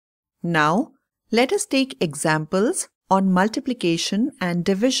Now, let us take examples on multiplication and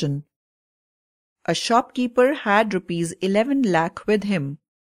division. A shopkeeper had rupees 11 lakh with him.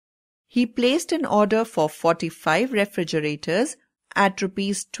 He placed an order for 45 refrigerators at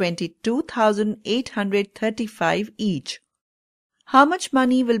rupees 22,835 each. How much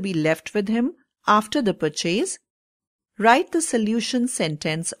money will be left with him after the purchase? Write the solution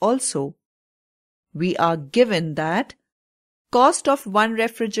sentence also. We are given that cost of one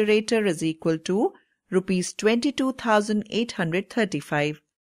refrigerator is equal to rupees 22,835.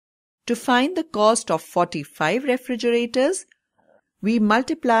 To find the cost of 45 refrigerators, we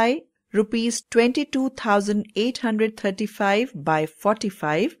multiply rupees 22,835 by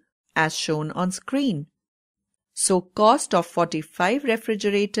 45 as shown on screen. So cost of 45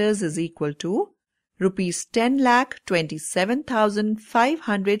 refrigerators is equal to rupees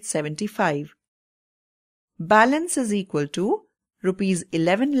 10,27,575. Balance is equal to rupees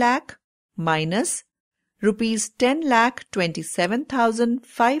 11 lakh minus rupees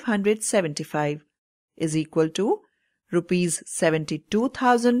 10,27,575 is equal to rupees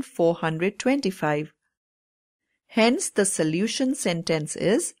 72,425. Hence, the solution sentence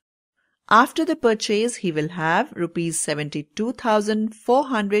is, after the purchase he will have rupees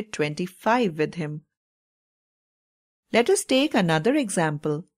 72,425 with him. Let us take another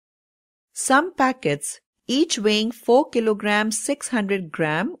example. Some packets, each weighing 4 kilograms 600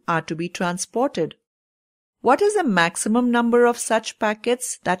 gram, are to be transported. What is the maximum number of such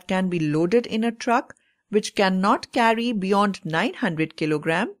packets that can be loaded in a truck which cannot carry beyond 900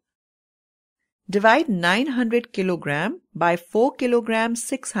 kilogram? Divide 900 kilogram by 4 kilograms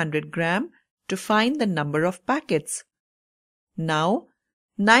 600 gram to find the number of packets. Now,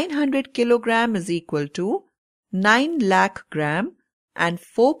 900 kilogram is equal to 9 lakh gram and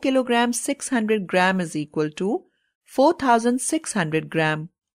 4 kilograms 600 gram is equal to 4,600 gram.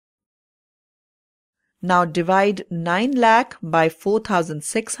 Now divide 9 lakh by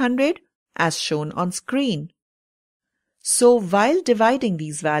 4,600 as shown on screen. So while dividing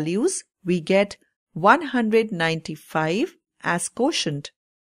these values, we get 195 as quotient.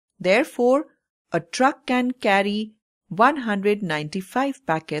 Therefore, a truck can carry 195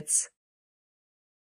 packets.